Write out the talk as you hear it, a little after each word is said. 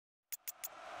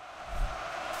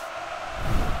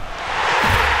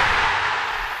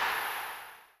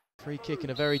Free kick in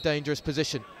a very dangerous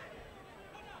position.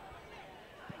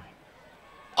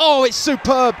 Oh, it's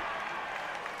superb.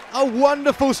 A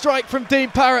wonderful strike from Dean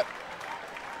Parrett.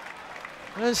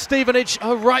 And Stevenage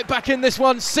are right back in this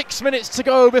one. 6 minutes to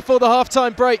go before the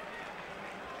half-time break.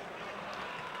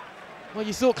 Well,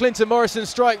 you thought Clinton Morrison's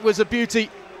strike was a beauty.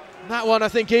 That one, I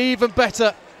think, even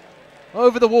better.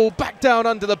 Over the wall, back down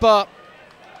under the bar.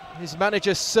 His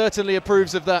manager certainly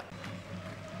approves of that.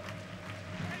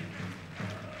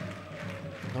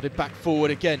 Nodded back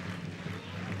forward again.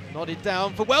 Nodded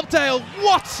down for Whelpdale.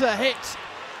 What a hit!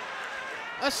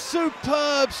 A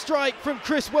superb strike from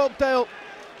Chris Whelpdale.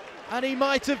 And he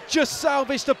might have just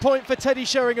salvaged a point for Teddy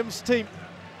Sheringham's team.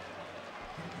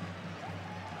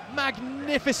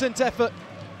 Magnificent effort.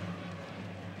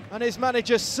 And his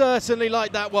manager certainly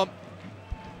liked that one.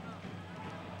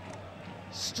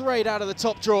 Straight out of the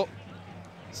top drawer.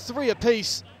 3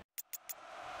 apiece.